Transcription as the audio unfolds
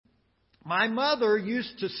My mother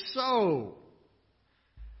used to sew.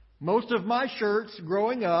 Most of my shirts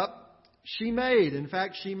growing up, she made. In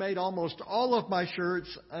fact, she made almost all of my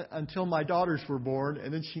shirts until my daughters were born,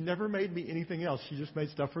 and then she never made me anything else. She just made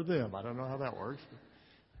stuff for them. I don't know how that works.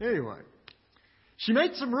 But anyway. She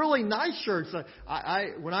made some really nice shirts.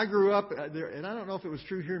 When I grew up, and I don't know if it was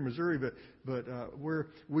true here in Missouri, but where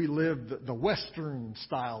we lived, the Western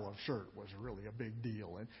style of shirt was really a big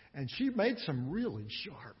deal. And she made some really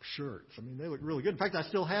sharp shirts. I mean, they look really good. In fact, I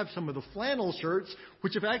still have some of the flannel shirts,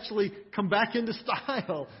 which have actually come back into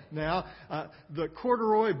style now. The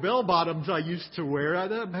corduroy bell bottoms I used to wear, I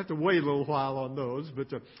have to wait a little while on those, but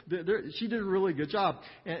she did a really good job.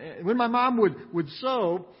 And when my mom would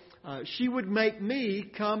sew, she would make me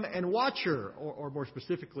come and watch her, or more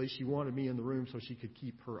specifically, she wanted me in the room so she could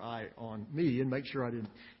keep her eye on me and make sure I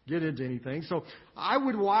didn't get into anything. So I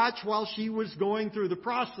would watch while she was going through the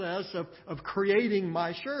process of creating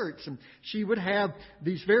my shirts. And she would have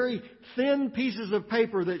these very thin pieces of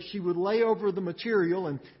paper that she would lay over the material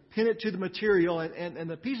and pin it to the material, and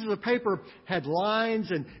the pieces of paper had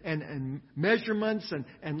lines and measurements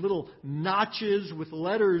and little notches with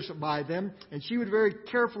letters by them, and she would very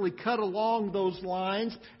carefully cut along those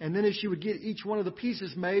lines, and then as she would get each one of the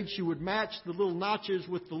pieces made, she would match the little notches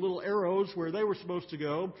with the little arrows where they were supposed to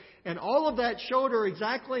go, and all of that showed her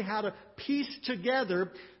exactly how to piece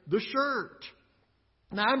together the shirt.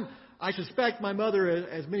 Now, I suspect my mother,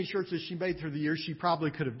 as many shirts as she made through the years, she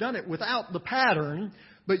probably could have done it without the pattern.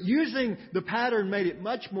 But using the pattern made it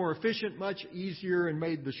much more efficient, much easier, and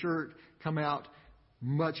made the shirt come out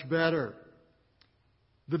much better.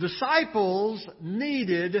 The disciples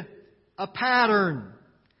needed a pattern.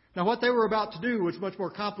 Now, what they were about to do was much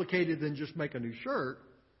more complicated than just make a new shirt.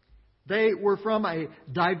 They were from a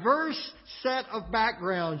diverse set of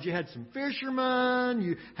backgrounds. You had some fishermen,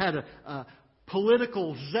 you had a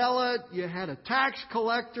political zealot, you had a tax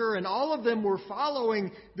collector, and all of them were following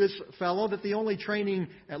this fellow that the only training,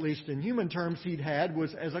 at least in human terms, he'd had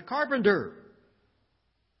was as a carpenter.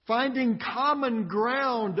 Finding common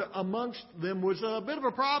ground amongst them was a bit of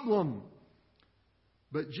a problem.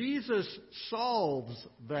 But Jesus solves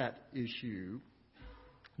that issue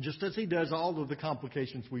just as He does all of the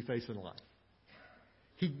complications we face in life.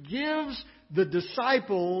 He gives the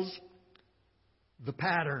disciples the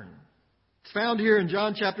pattern. It's found here in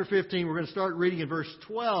John chapter 15. We're going to start reading in verse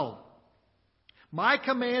 12. My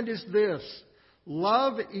command is this: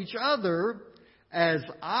 love each other as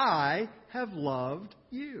I have loved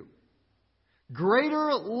you.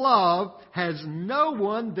 Greater love has no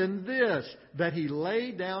one than this, that He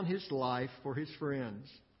lay down His life for His friends.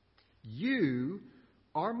 You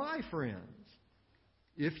are my friends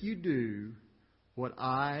if you do what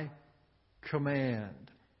I command.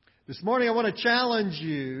 This morning I want to challenge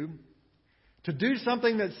you to do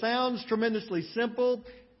something that sounds tremendously simple.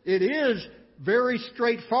 It is very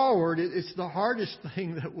straightforward. It's the hardest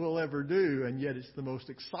thing that we'll ever do, and yet it's the most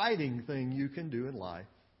exciting thing you can do in life.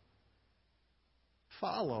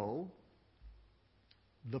 Follow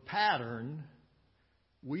the pattern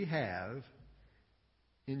we have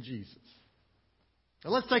in Jesus.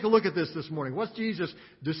 Now let's take a look at this morning. What's Jesus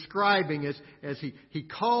describing as he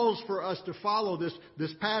calls for us to follow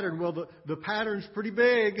this pattern? Well, the pattern's pretty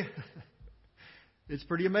big. It's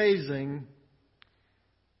pretty amazing.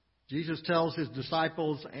 Jesus tells His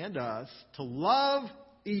disciples and us to love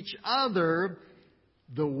each other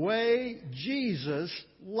the way Jesus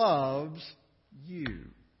loves you.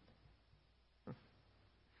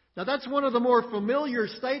 Now that's one of the more familiar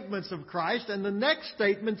statements of Christ, and the next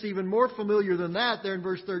statement's even more familiar than that there in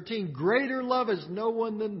verse 13. Greater love has no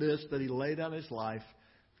one than this, that He laid down His life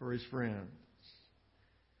for His friends.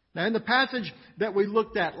 Now, in the passage that we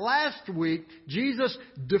looked at last week, Jesus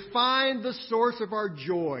defined the source of our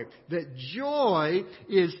joy. That joy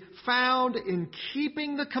is found in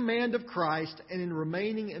keeping the command of Christ and in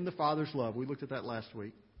remaining in the Father's love. We looked at that last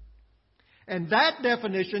week. And that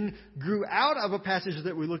definition grew out of a passage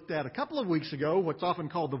that we looked at a couple of weeks ago, what's often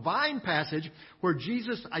called the vine passage, where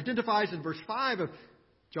Jesus identifies in verse 5 of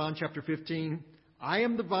John chapter 15, I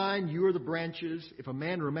am the vine, you are the branches. If a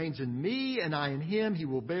man remains in me and I in him, he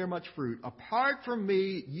will bear much fruit. Apart from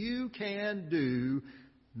me, you can do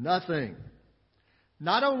nothing.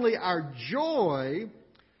 Not only our joy,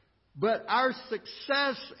 but our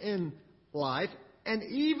success in life, and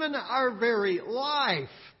even our very life,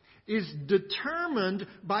 is determined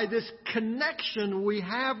by this connection we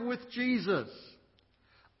have with Jesus.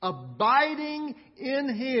 Abiding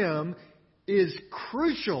in Him is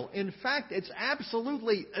crucial. In fact, it's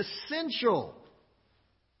absolutely essential.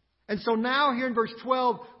 And so now here in verse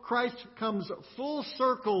 12, Christ comes full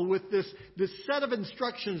circle with this set of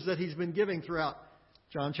instructions that He's been giving throughout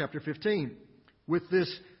John chapter 15, with this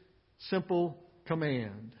simple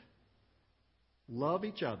command: love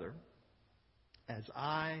each other as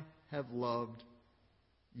I have loved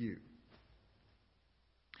you.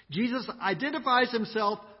 Jesus identifies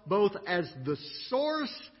Himself both as the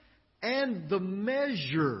source and the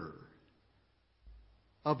measure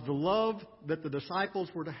of the love that the disciples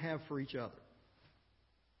were to have for each other.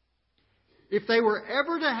 If they were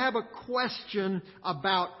ever to have a question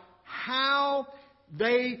about how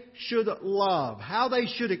they should love, how they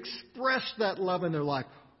should express that love in their life,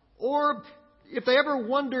 or if they ever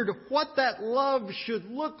wondered what that love should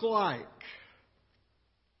look like,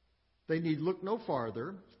 they need look no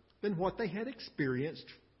farther than what they had experienced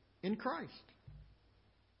in Christ.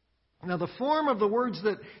 Now, the form of the words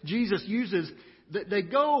that Jesus uses, they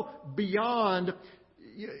go beyond.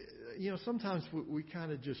 Sometimes we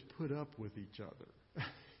kind of just put up with each other.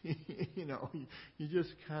 You just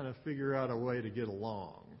kind of figure out a way to get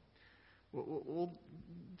along. Well,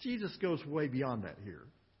 Jesus goes way beyond that here.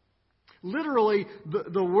 Literally,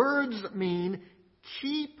 the words mean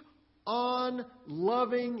keep on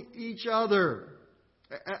loving each other.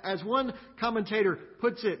 As one commentator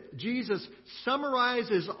puts it, Jesus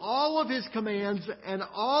summarizes all of His commands and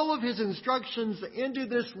all of His instructions into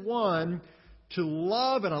this one: to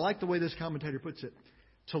love, and I like the way this commentator puts it,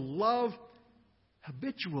 to love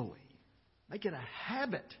habitually. Make it a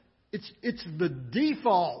habit. It's the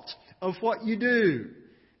default of what you do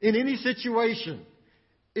in any situation.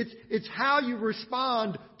 It's how you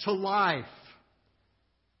respond to life,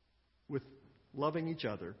 with loving each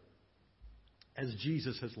other as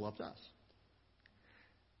Jesus has loved us.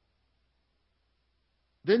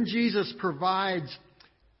 Then Jesus provides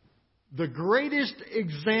the greatest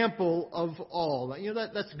example of all.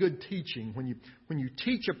 That's good teaching. When you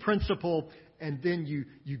teach a principle and then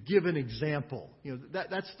you give an example.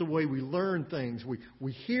 That's the way we learn things.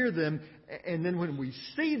 We hear them, and then when we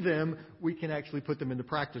see them, we can actually put them into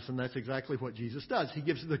practice. And that's exactly what Jesus does. He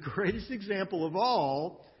gives the greatest example of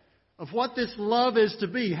all of what this love is to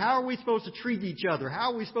be. How are we supposed to treat each other?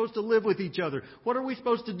 How are we supposed to live with each other? What are we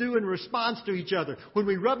supposed to do in response to each other? When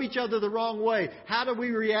we rub each other the wrong way, how do we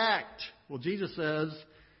react? Well, Jesus says,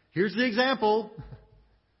 here's the example.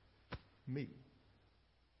 Me.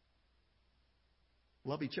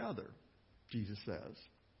 Love each other, Jesus says,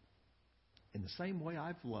 in the same way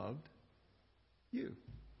I've loved you.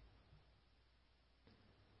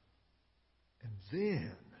 And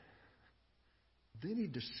then He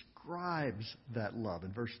describes that love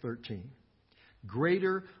in verse 13.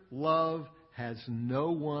 Greater love has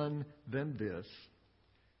no one than this,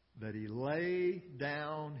 that He lay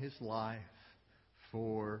down His life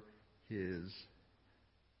for His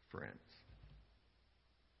friends.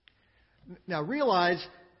 Now realize,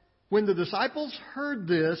 when the disciples heard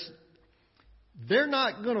this, they're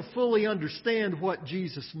not going to fully understand what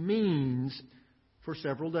Jesus means for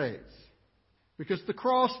several days. Because the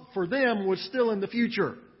cross for them was still in the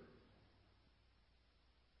future.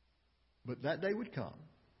 But that day would come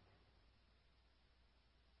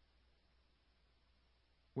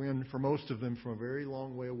when, for most of them, from a very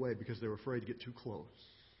long way away, because they were afraid to get too close,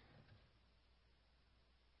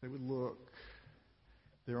 they would look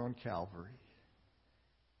there on Calvary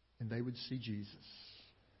and they would see Jesus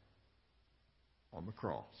on the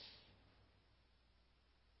cross.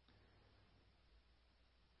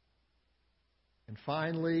 And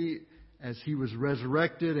finally, as He was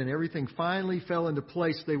resurrected and everything finally fell into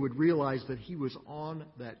place, they would realize that He was on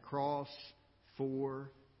that cross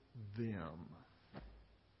for them.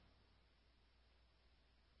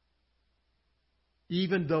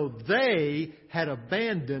 Even though they had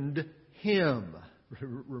abandoned Him.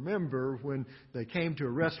 Remember, when they came to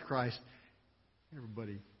arrest Christ,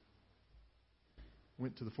 everybody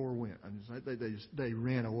went to the four winds. They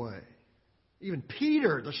ran away. Even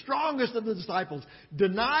Peter, the strongest of the disciples,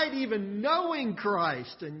 denied even knowing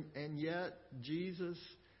Christ. And yet Jesus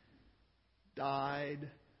died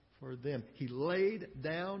for them. He laid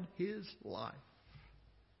down His life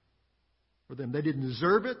for them. They didn't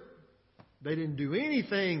deserve it. They didn't do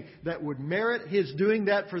anything that would merit His doing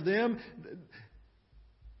that for them.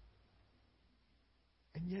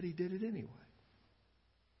 And yet He did it anyway.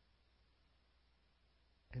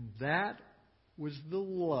 And that was the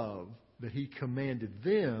love that He commanded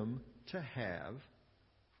them to have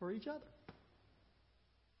for each other.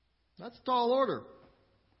 That's a tall order.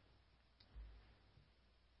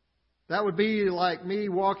 That would be like me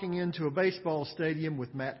walking into a baseball stadium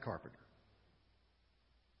with Matt Carpenter.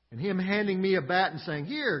 And him handing me a bat and saying,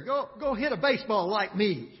 "Here, go hit a baseball like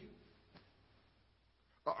me."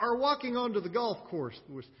 Or walking onto the golf course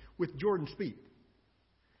with Jordan Spieth.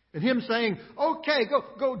 And him saying, okay,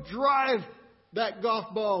 go drive that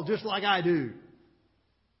golf ball just like I do.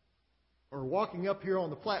 Or walking up here on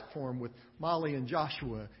the platform with Molly and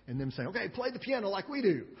Joshua and them saying, okay, play the piano like we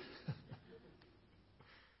do.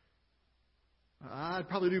 I'd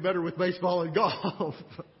probably do better with baseball and golf.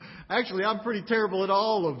 Actually, I'm pretty terrible at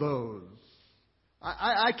all of those.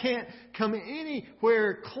 I can't come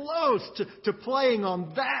anywhere close to playing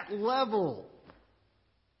on that level.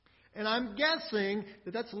 And I'm guessing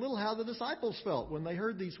that that's a little how the disciples felt when they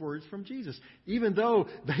heard these words from Jesus. Even though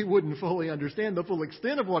they wouldn't fully understand the full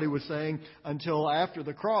extent of what he was saying until after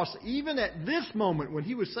the cross. Even at this moment when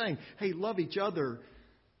he was saying, hey, love each other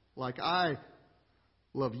like I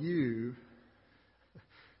love you.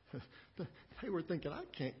 They were thinking, I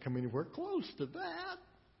can't come anywhere close to that.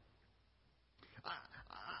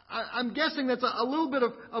 I'm guessing that's a little bit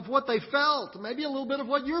of what they felt. Maybe a little bit of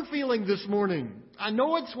what you're feeling this morning. I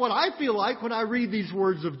know it's what I feel like when I read these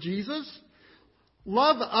words of Jesus.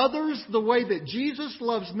 Love others the way that Jesus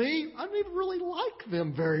loves me. I don't even really like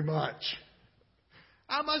them very much.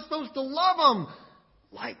 How am I supposed to love them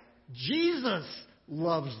like Jesus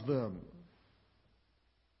loves them?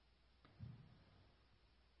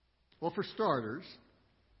 Well, for starters,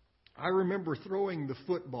 I remember throwing the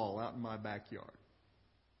football out in my backyard.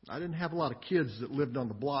 I didn't have a lot of kids that lived on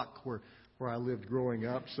the block where I lived growing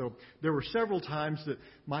up, so there were several times that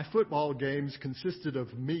my football games consisted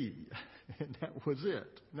of me, and that was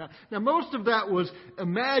it. Now most of that was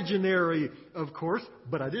imaginary, of course,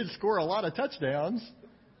 but I did score a lot of touchdowns.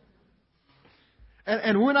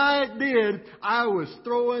 And when I did, I was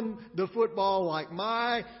throwing the football like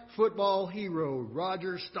my football hero,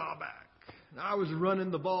 Roger Staubach. And I was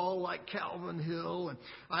running the ball like Calvin Hill, and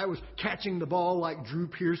I was catching the ball like Drew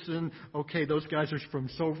Pearson. Okay, those guys are from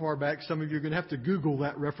so far back, some of you are going to have to Google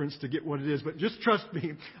that reference to get what it is. But just trust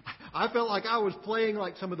me, I felt like I was playing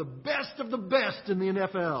like some of the best in the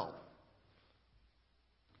NFL.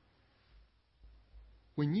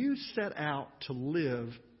 When you set out to live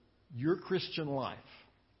your Christian life,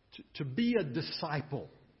 to be a disciple,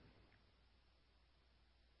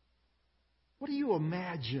 what do you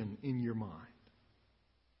imagine in your mind?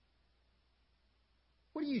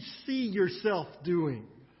 What do you see yourself doing?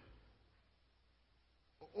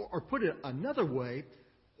 Or put it another way,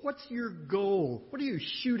 what's your goal? What are you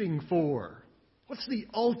shooting for? What's the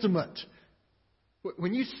ultimate?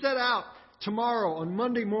 When you set out tomorrow on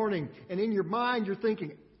Monday morning and in your mind you're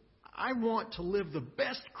thinking, I want to live the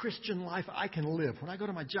best Christian life I can live. When I go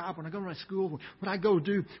to my job, when I go to my school, when I go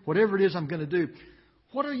do whatever it is I'm going to do.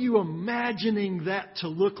 What are you imagining that to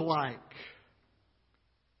look like?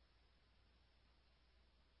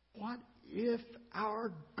 What if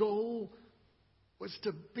our goal was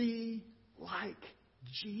to be like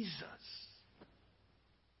Jesus?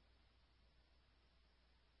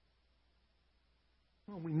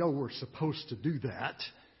 Well, we know we're supposed to do that.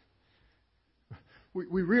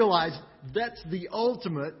 We realize that's the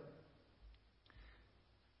ultimate.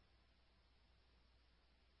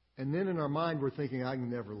 And then in our mind, we're thinking, I can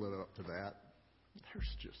never live up to that. There's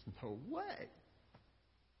just no way.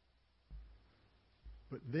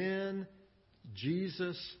 But then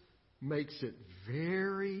Jesus makes it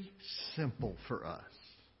very simple for us.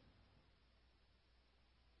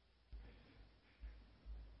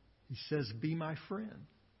 He says, be my friend.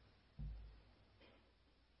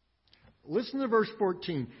 Listen to verse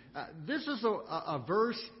 14. This is a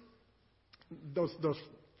verse, those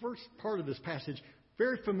first part of this passage,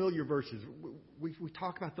 very familiar verses. We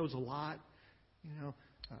talk about those a lot.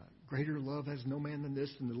 Greater love has no man than this,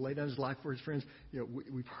 and to lay down his life for his friends.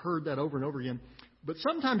 We've heard that over and over again. But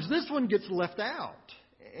sometimes this one gets left out.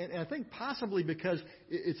 And I think possibly because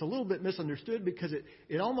it's a little bit misunderstood, because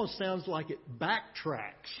it almost sounds like it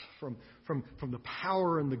backtracks from the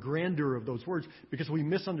power and the grandeur of those words, because we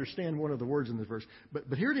misunderstand one of the words in this verse. But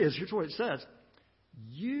here it is. Here's what it says.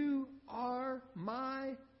 You are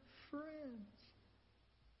my friends.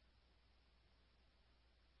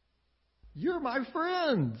 You're my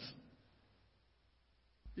friends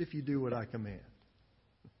if you do what I command.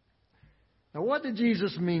 Now, what did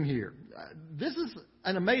Jesus mean here? This is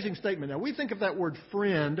an amazing statement. Now, we think of that word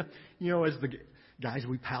friend, as the guys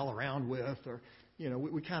we pal around with, or,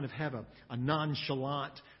 we kind of have a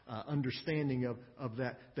nonchalant understanding of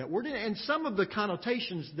that word. And some of the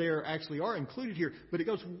connotations there actually are included here, but it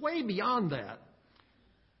goes way beyond that.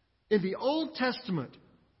 In the Old Testament,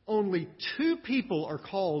 only two people are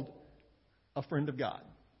called a friend of God: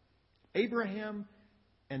 Abraham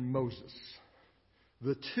and Moses.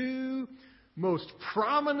 The two most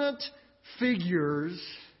prominent figures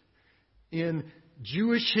in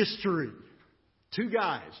Jewish history. Two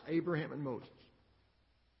guys, Abraham and Moses.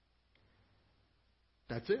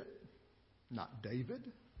 That's it. Not David,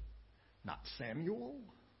 not Samuel,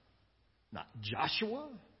 not Joshua.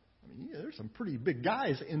 I mean, there's some pretty big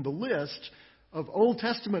guys in the list of Old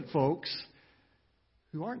Testament folks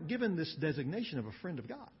who aren't given this designation of a friend of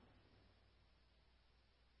God.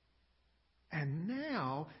 And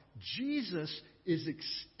now Jesus is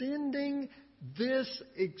extending this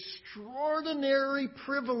extraordinary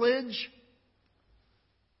privilege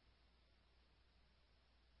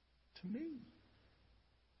to me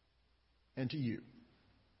and to you.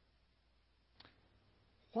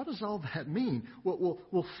 What does all that mean?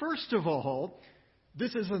 Well, first of all,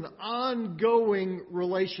 this is an ongoing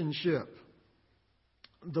relationship.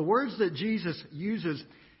 The words that Jesus uses,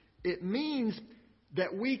 it means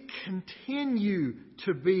that we continue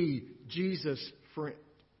to be Jesus' friend.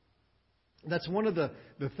 That's one of the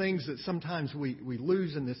things that sometimes we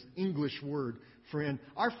lose in this English word, friend.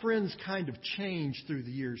 Our friends kind of change through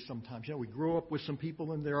the years sometimes. We grow up with some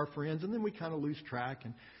people and they're our friends, and then we kind of lose track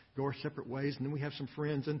and go our separate ways. And then we have some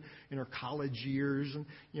friends in our college years, and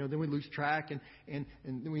then we lose track, and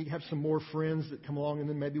then we have some more friends that come along, and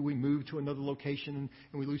then maybe we move to another location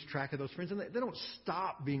and we lose track of those friends. And they don't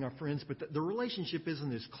stop being our friends, but the relationship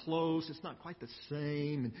isn't as close. It's not quite the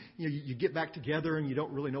same. And you get back together and you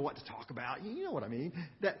don't really know what to talk about. You know what I mean?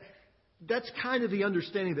 That's kind of the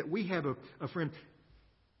understanding that we have a friend.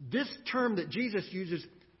 This term that Jesus uses,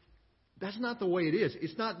 that's not the way it is.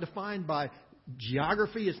 It's not defined by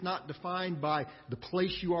geography. It's not defined by the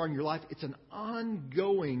place you are in your life. It's an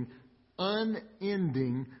ongoing,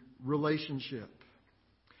 unending relationship.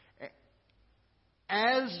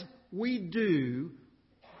 As we do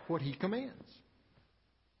what He commands.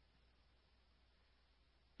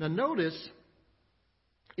 Now notice,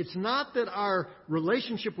 it's not that our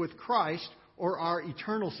relationship with Christ or our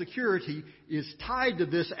eternal security is tied to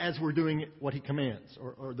this as we're doing what He commands,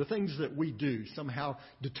 or the things that we do somehow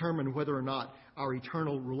determine whether or not our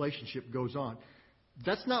eternal relationship goes on.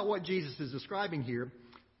 That's not what Jesus is describing here.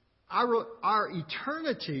 Our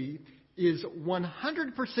eternity is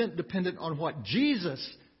 100% dependent on what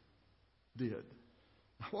Jesus did.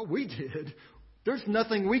 What we did, there's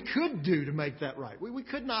nothing we could do to make that right. We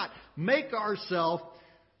could not make ourselves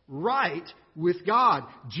right with God.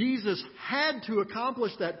 Jesus had to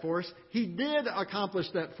accomplish that for us. He did accomplish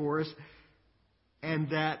that for us. And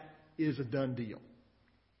that is a done deal.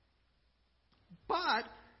 But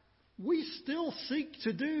we still seek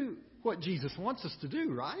to do what Jesus wants us to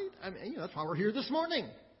do, right? I mean, that's why we're here this morning.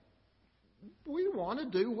 We want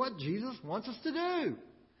to do what Jesus wants us to do.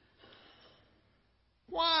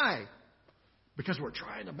 Why? Because we're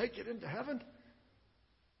trying to make it into heaven?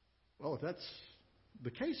 Well, if that's the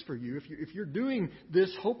case for you, if you're doing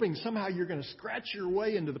this hoping somehow you're going to scratch your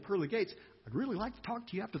way into the pearly gates, I'd really like to talk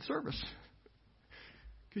to you after the service.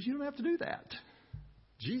 Because you don't have to do that.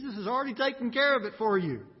 Jesus has already taken care of it for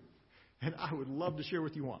you. And I would love to share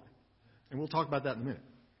with you why. And we'll talk about that in a minute.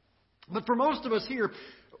 But for most of us here,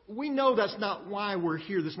 we know that's not why we're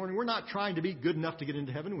here this morning. We're not trying to be good enough to get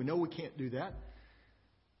into heaven. We know we can't do that.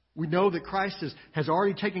 We know that Christ has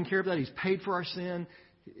already taken care of that. He's paid for our sin.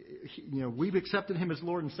 We've accepted Him as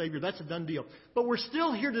Lord and Savior. That's a done deal. But we're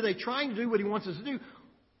still here today trying to do what He wants us to do.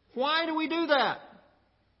 Why do we do that?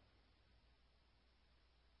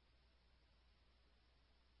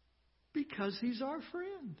 Because He's our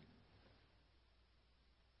friend.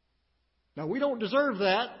 Now, we don't deserve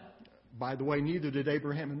that. By the way, neither did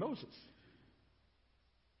Abraham and Moses.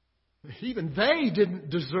 Even they didn't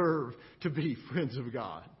deserve to be friends of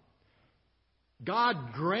God.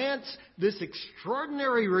 God grants this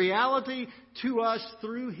extraordinary reality to us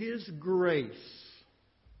through His grace.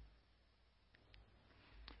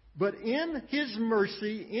 But in His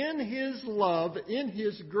mercy, in His love, in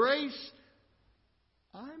His grace,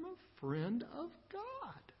 I'm a friend of God.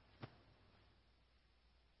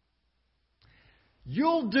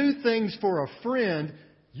 You'll do things for a friend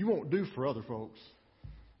you won't do for other folks.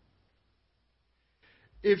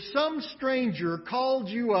 If some stranger called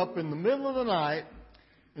you up in the middle of the night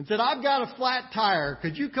and said, I've got a flat tire,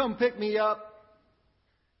 could you come pick me up?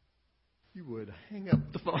 You would hang up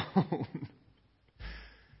the phone.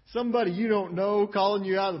 Somebody you don't know calling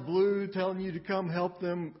you out of the blue, telling you to come help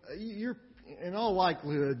them, in all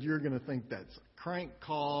likelihood, you're going to think that's a crank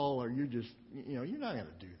call, or you're not going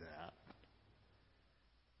to do that.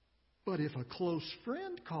 But if a close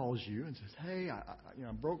friend calls you and says, hey,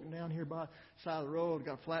 I'm broken down here by the side of the road,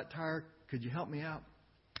 got a flat tire, could you help me out?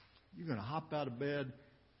 You're going to hop out of bed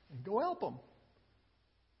and go help them.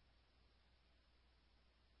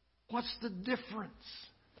 What's the difference?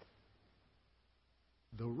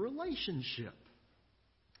 The relationship.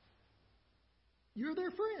 You're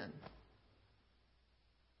their friend.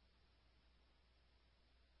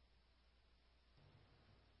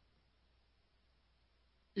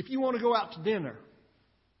 If you want to go out to dinner,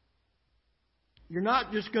 you're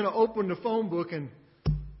not just going to open the phone book and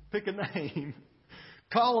pick a name,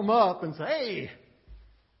 call them up and say, hey,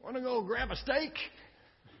 want to go grab a steak?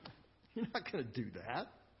 You're not going to do that.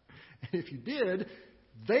 And if you did,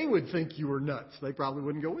 they would think you were nuts. They probably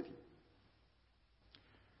wouldn't go with you.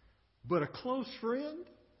 But a close friend,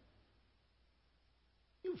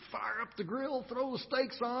 you fire up the grill, throw the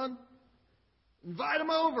steaks on, invite them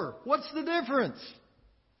over. What's the difference?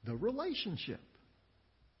 The relationship.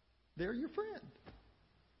 They're your friend.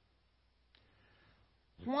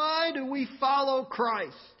 Why do we follow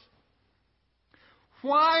Christ?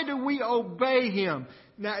 Why do we obey Him?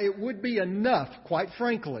 Now, it would be enough, quite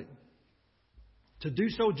frankly, to do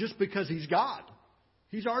so just because He's God.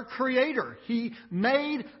 He's our Creator. He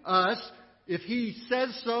made us. If He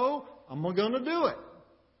says so, I'm going to do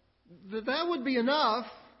it. That would be enough.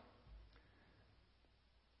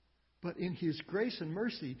 But in His grace and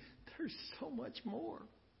mercy, there's so much more.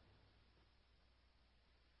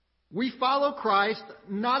 We follow Christ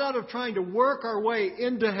not out of trying to work our way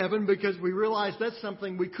into heaven because we realize that's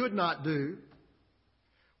something we could not do.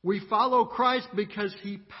 We follow Christ because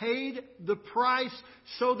He paid the price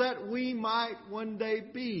so that we might one day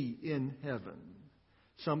be in heaven.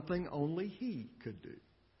 Something only He could do.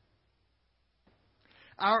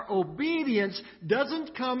 Our obedience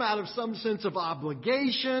doesn't come out of some sense of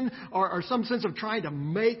obligation or some sense of trying to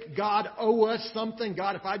make God owe us something.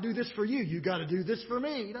 God, if I do this for you, you got to do this for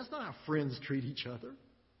me. That's not how friends treat each other.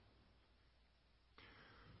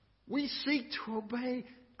 We seek to obey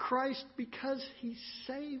Christ because He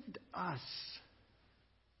saved us.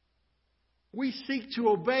 We seek to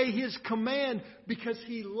obey His command because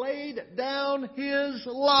He laid down His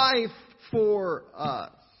life for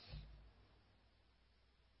us.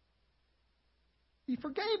 He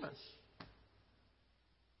forgave us.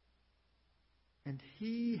 And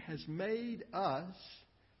He has made us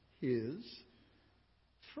His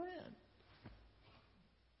friend.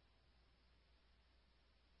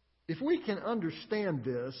 If we can understand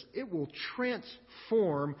this, it will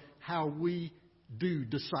transform how we do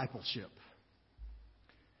discipleship.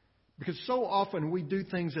 Because so often we do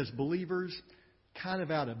things as believers kind of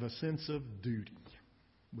out of a sense of duty.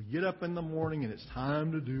 We get up in the morning and it's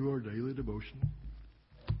time to do our daily devotion.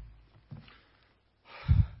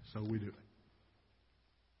 So we do it.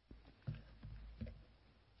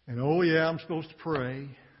 And oh yeah, I'm supposed to pray.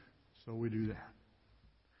 So we do that.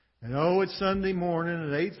 And oh, it's Sunday morning at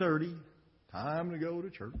 8:30. Time to go to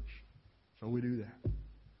church. So we do that.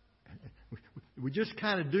 We just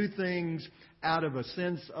kind of do things out of a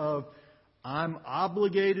sense of, I'm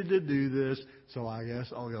obligated to do this, so I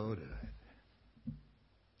guess I'll go do it.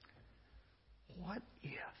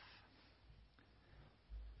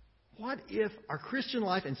 What if our Christian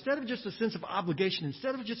life, instead of just a sense of obligation,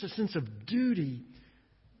 instead of just a sense of duty,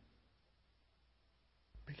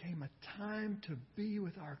 became a time to be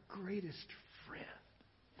with our greatest friend?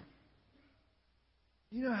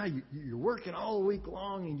 You know how you're working all week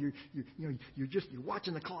long and you're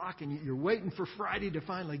watching the clock and you're waiting for Friday to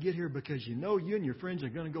finally get here because you know you and your friends are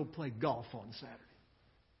going to go play golf on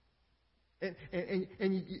Saturday.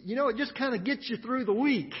 And you know, it just kind of gets you through the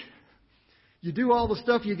week. You do all the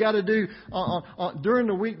stuff you got to do during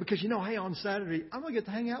the week because you know, hey, on Saturday, I'm going to get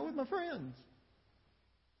to hang out with my friends.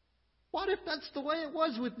 What if that's the way it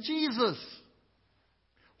was with Jesus?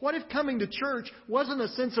 What if coming to church wasn't a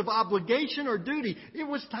sense of obligation or duty? It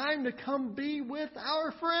was time to come be with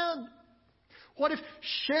our friend. What if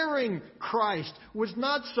sharing Christ was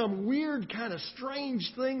not some weird kind of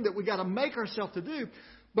strange thing that we got to make ourselves to do,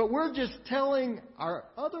 but we're just telling our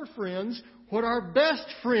other friends what our best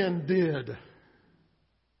friend did?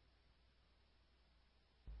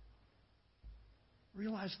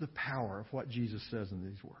 Realize the power of what Jesus says in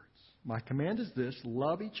these words. My command is this: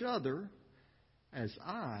 love each other as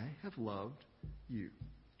I have loved you.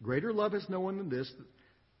 Greater love has no one than this,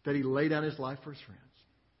 that He laid down His life for His friends.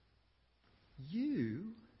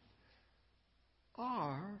 You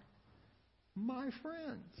are my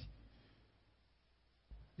friends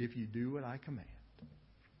if you do what I command.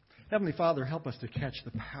 Heavenly Father, help us to catch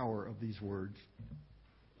the power of these words.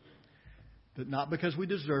 That not because we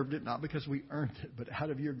deserved it, not because we earned it, but out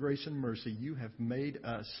of your grace and mercy, you have made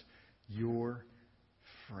us your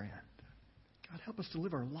friend. God, help us to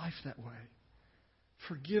live our life that way.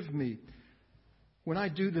 Forgive me when I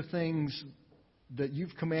do the things that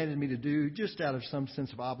you've commanded me to do just out of some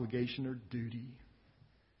sense of obligation or duty.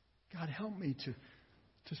 God, help me to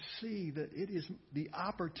to see that it is the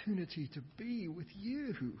opportunity to be with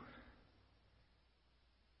you,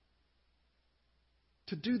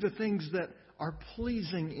 to do the things that are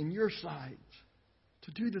pleasing in your sight,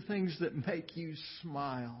 to do the things that make you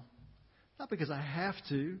smile. Not because I have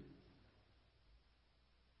to,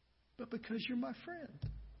 but because you're my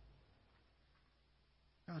friend.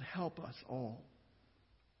 God, help us all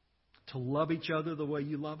to love each other the way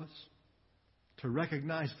you love us, to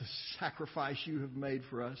recognize the sacrifice you have made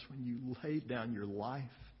for us when you laid down your life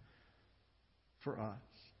for us,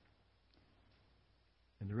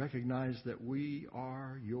 and to recognize that we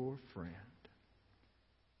are your friend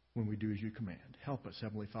when we do as you command. Help us,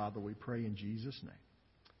 Heavenly Father, we pray in Jesus'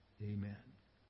 name. Amen.